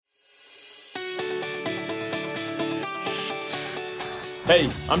Hey,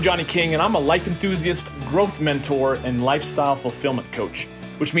 I'm Johnny King, and I'm a life enthusiast, growth mentor, and lifestyle fulfillment coach,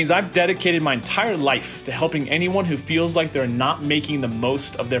 which means I've dedicated my entire life to helping anyone who feels like they're not making the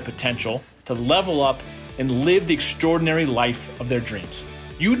most of their potential to level up and live the extraordinary life of their dreams.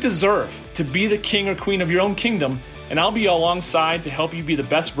 You deserve to be the king or queen of your own kingdom, and I'll be alongside to help you be the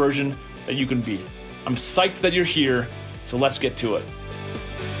best version that you can be. I'm psyched that you're here, so let's get to it.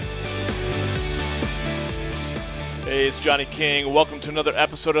 Hey, it's Johnny King. Welcome to another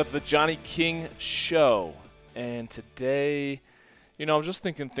episode of The Johnny King Show. And today, I'm just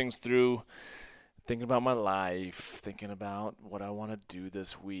thinking things through, thinking about my life, thinking about what I want to do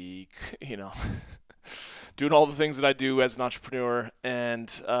this week, doing all the things that I do as an entrepreneur.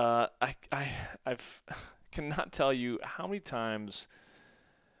 And I cannot tell you how many times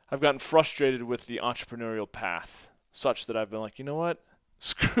I've gotten frustrated with the entrepreneurial path, such that I've been like, you know what?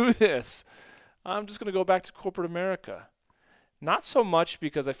 Screw this. I'm just going to go back to corporate America. Not so much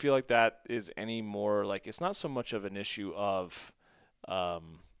because I feel like that is any more like, it's not so much of an issue of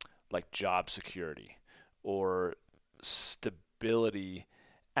like job security or stability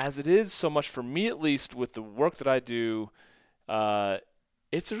as it is so much for me, at least with the work that I do.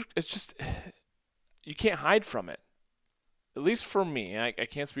 It's just, you can't hide from it. At least for me. I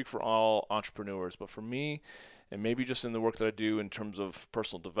can't speak for all entrepreneurs, but for me, and maybe just in the work that I do in terms of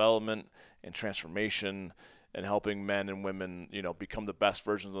personal development and transformation and helping men and women, become the best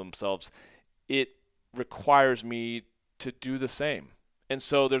versions of themselves, it requires me to do the same. And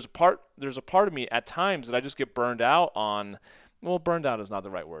so there's a part of me at times that I just get burned out on. Well, burned out is not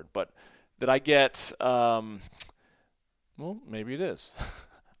the right word, but that I get, maybe it is.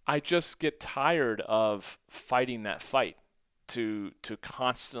 I just get tired of fighting that fight to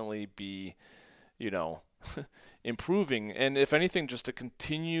constantly be, improving, and if anything, just to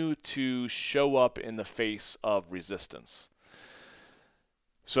continue to show up in the face of resistance.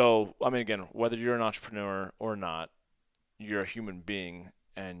 So, again, whether you're an entrepreneur or not, you're a human being,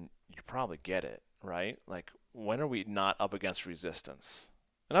 and you probably get it, right? Like, when are we not up against resistance?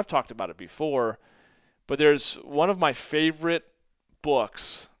 And I've talked about it before, but there's one of my favorite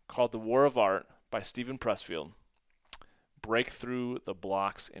books called The War of Art by Steven Pressfield. Break through the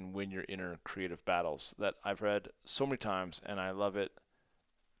blocks and win your inner creative battles, that I've read so many times, and I love it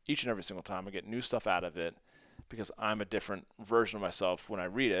each and every single time. I get new stuff out of it because I'm a different version of myself when I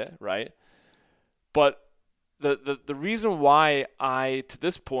read it, right? But the reason why I, to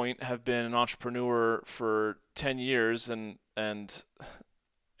this point, have been an entrepreneur for 10 years and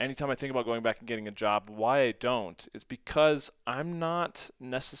anytime I think about going back and getting a job, why I don't, is because I'm not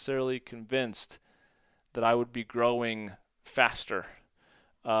necessarily convinced that I would be growing faster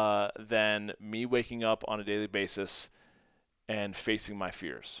than me waking up on a daily basis and facing my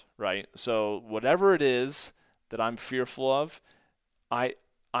fears, right? So whatever it is that I'm fearful of, I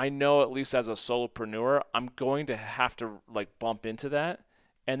know, at least as a solopreneur, I'm going to have to bump into that,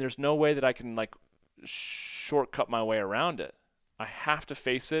 and there's no way that I can shortcut my way around it. I have to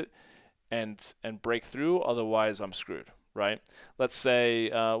face it and break through, otherwise I'm screwed, right? Let's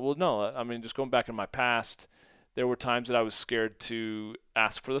say, just going back in my past, there were times that I was scared to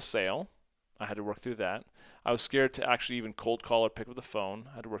ask for the sale. I had to work through that. I was scared to actually even cold call or pick up the phone.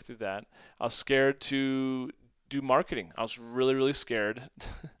 I had to work through that. I was scared to do marketing. I was really, really scared.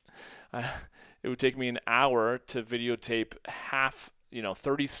 It would take me an hour to videotape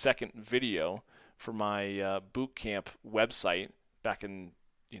 30-second video for my boot camp website back in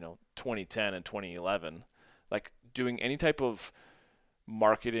 2010 and 2011. Doing any type of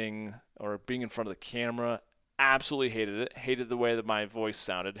marketing or being in front of the camera, absolutely hated it. Hated the way that my voice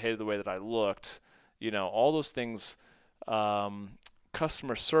sounded. Hated the way that I looked. All those things.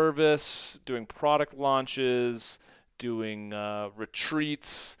 Customer service, doing product launches, doing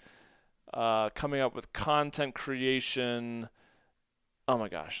retreats, coming up with content creation. Oh my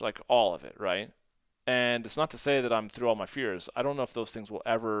gosh, all of it, right? And it's not to say that I'm through all my fears. I don't know if those things will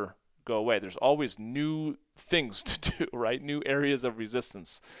ever go away. There's always new things to do, right? New areas of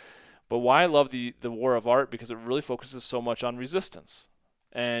resistance. But why I love the War of Art, because it really focuses so much on resistance.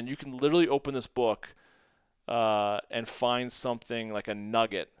 And you can literally open this book and find something like a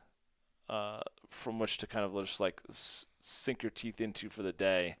nugget from which to kind of just sink your teeth into for the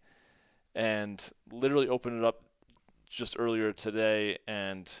day. And literally open it up just earlier today,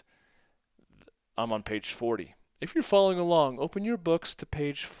 and I'm on page 40. If you're following along, open your books to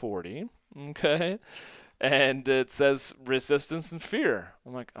page 40, okay? And it says resistance and fear.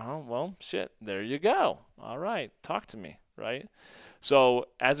 I'm like, oh, well, shit, there you go. All right, talk to me, right? So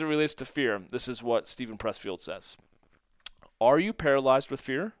as it relates to fear, this is what Steven Pressfield says. Are you paralyzed with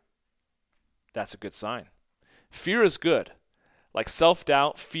fear? That's a good sign. Fear is good. Like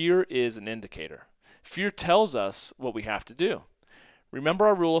self-doubt, fear is an indicator. Fear tells us what we have to do. Remember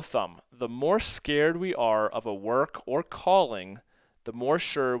our rule of thumb. The more scared we are of a work or calling, the more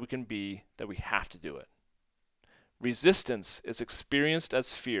sure we can be that we have to do it. Resistance is experienced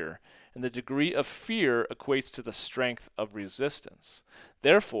as fear, and the degree of fear equates to the strength of resistance.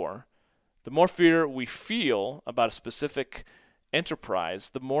 Therefore, the more fear we feel about a specific enterprise,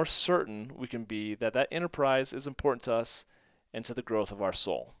 the more certain we can be that that enterprise is important to us and to the growth of our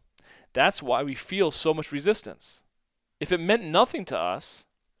soul. That's why we feel so much resistance. If it meant nothing to us,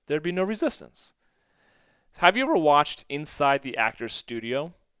 there'd be no resistance. Have you ever watched Inside the Actor's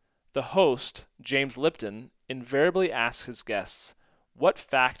Studio? The host, James Lipton, invariably asks his guests, what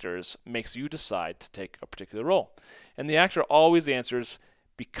factors makes you decide to take a particular role? And the actor always answers,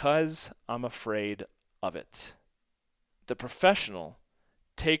 because I'm afraid of it. The professional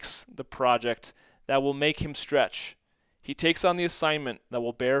takes the project that will make him stretch. He takes on the assignment that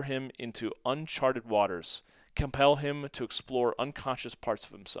will bear him into uncharted waters, compel him to explore unconscious parts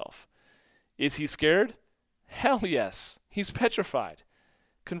of himself. Is he scared? Hell yes. He's petrified.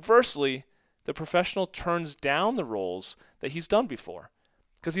 Conversely, the professional turns down the roles that he's done before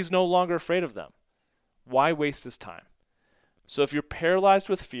because he's no longer afraid of them. Why waste his time? So if you're paralyzed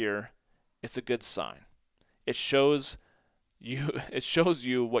with fear, it's a good sign. It shows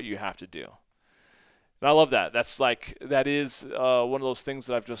you what you have to do. And I love that. That is one of those things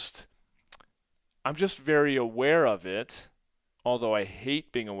that I'm just very aware of it, although I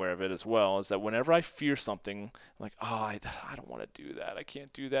hate being aware of it as well, is that whenever I fear something, I'm like, I don't want to do that. I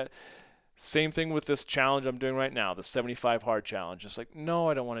can't do that. Same thing with this challenge I'm doing right now, the 75 hard challenge. It's like, no,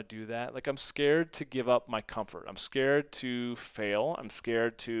 I don't want to do that. Like, I'm scared to give up my comfort. I'm scared to fail. I'm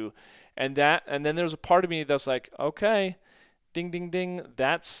scared to, and then there's a part of me that's like, okay, ding, ding, ding.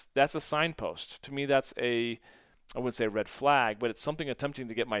 That's a signpost. To me, that's I wouldn't say a red flag, but it's something attempting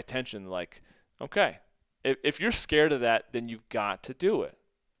to get my attention. Like, okay, if you're scared of that, then you've got to do it.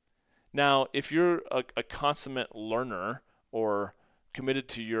 Now, if you're a consummate learner or committed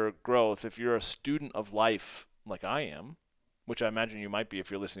to your growth, if you're a student of life like I am, which I imagine you might be if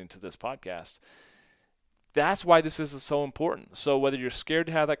you're listening to this podcast, that's why this is so important. So whether you're scared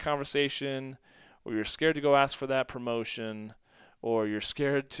to have that conversation, or you're scared to go ask for that promotion, or you're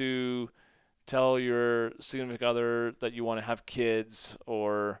scared to tell your significant other that you want to have kids,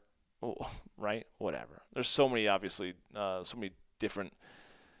 or right, whatever. There's so many, obviously, so many different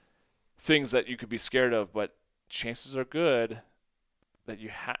things that you could be scared of, but chances are good that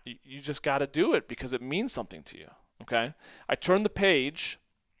you just got to do it because it means something to you. Okay, I turned the page,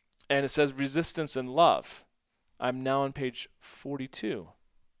 and it says resistance and love. I'm now on page 42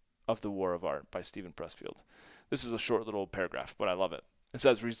 of The War of Art by Stephen Pressfield. This is a short little paragraph, but I love it. It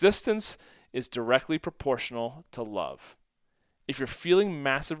says, resistance is directly proportional to love. If you're feeling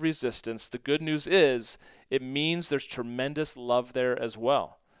massive resistance, the good news is it means there's tremendous love there as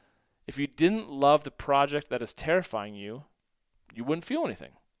well. If you didn't love the project that is terrifying you, you wouldn't feel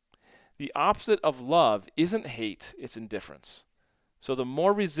anything. The opposite of love isn't hate, it's indifference. So the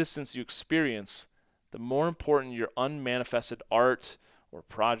more resistance you experience, the more important your unmanifested art or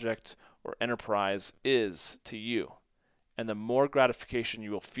project or enterprise is to you, and the more gratification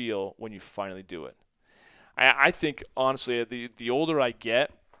you will feel when you finally do it. I think, honestly, the older I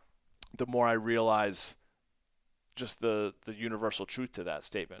get, the more I realize just the universal truth to that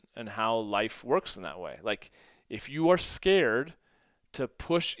statement and how life works in that way. Like, if you are scared to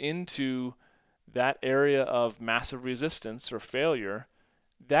push into that area of massive resistance or failure,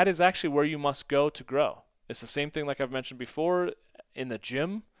 that is actually where you must go to grow. It's the same thing like I've mentioned before in the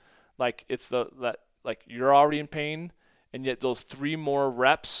gym. Like, it's like you're already in pain, and yet those 3 more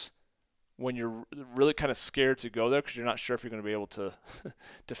reps when you're really kind of scared to go there because you're not sure if you're going to be able to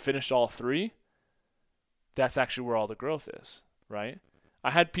to finish all 3, that's actually where all the growth is, right?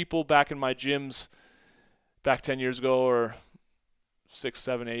 I had people back in my gyms back 10 years ago or 6,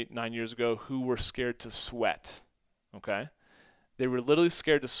 7, 8, 9 years ago who were scared to sweat, okay? They were literally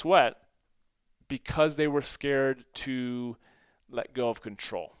scared to sweat because they were scared to let go of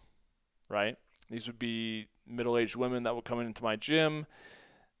control, right? These would be middle-aged women that would come into my gym.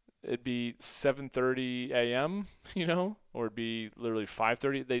 It'd be 7:30 a.m., or it'd be literally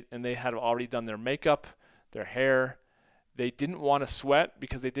 5:30. They had already done their makeup, their hair. They didn't want to sweat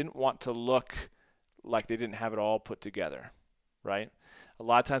because they didn't want to look like they didn't have it all put together, right? A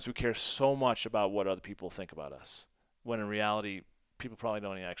lot of times we care so much about what other people think about us, when in reality, people probably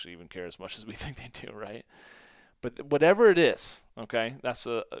don't actually even care as much as we think they do, right? But whatever it is, okay, that's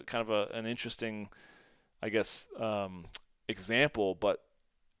a kind of an interesting, I guess, example. But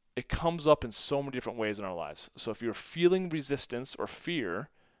it comes up in so many different ways in our lives. So if you're feeling resistance or fear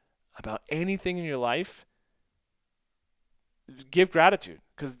about anything in your life, give gratitude,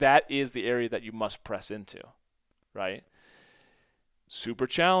 because that is the area that you must press into, right? Super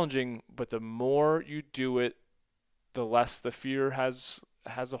challenging, but the more you do it, the less the fear has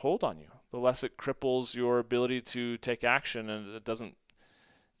a hold on you, the less it cripples your ability to take action, and it doesn't,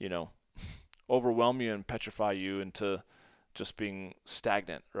 overwhelm you and petrify you into just being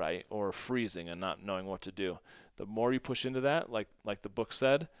stagnant, right? Or freezing and not knowing what to do. The more you push into that, like the book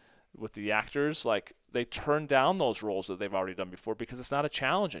said with the actors, like they turn down those roles that they've already done before because it's not a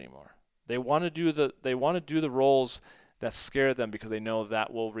challenge anymore. They want to do the roles that scare them because they know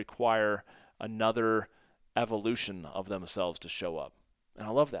that will require another evolution of themselves to show up. And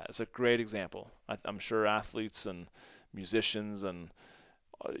I love that. It's a great example. I'm sure athletes and musicians and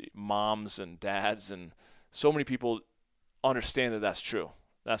moms and dads and so many people understand that that's true.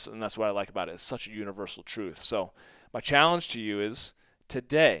 That's what I like about it. It's such a universal truth. So my challenge to you is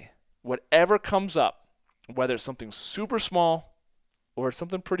today, whatever comes up, whether it's something super small or it's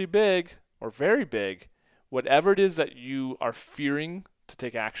something pretty big or very big, whatever it is that you are fearing to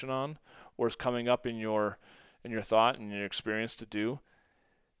take action on or is coming up in your thought and your experience to do,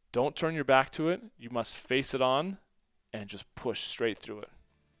 don't turn your back to it. You must face it on and just push straight through it.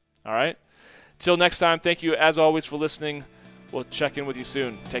 All right? Till next time, thank you as always for listening. We'll check in with you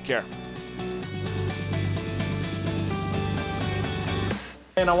soon. Take care.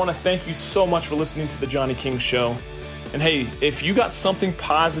 And I want to thank you so much for listening to The Johnny King Show. And hey, if you got something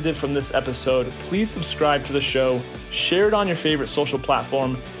positive from this episode, please subscribe to the show, share it on your favorite social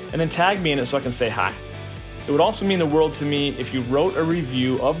platform, and then tag me in it so I can say hi. It would also mean the world to me if you wrote a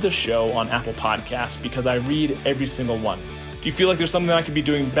review of the show on Apple Podcasts, because I read every single one. Do you feel like there's something that I could be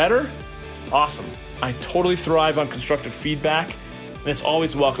doing better? Awesome. I totally thrive on constructive feedback, and it's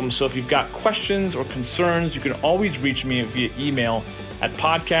always welcome. So if you've got questions or concerns, you can always reach me via email at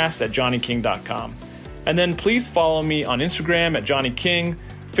podcast@johnnyking.com. And then please follow me on Instagram at Johnny King,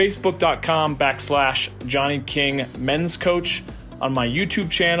 Facebook.com/Johnny King Men's Coach, on my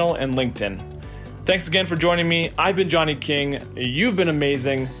YouTube channel and LinkedIn. Thanks again for joining me. I've been Johnny King. You've been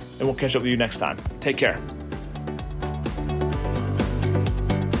amazing, and we'll catch up with you next time. Take care.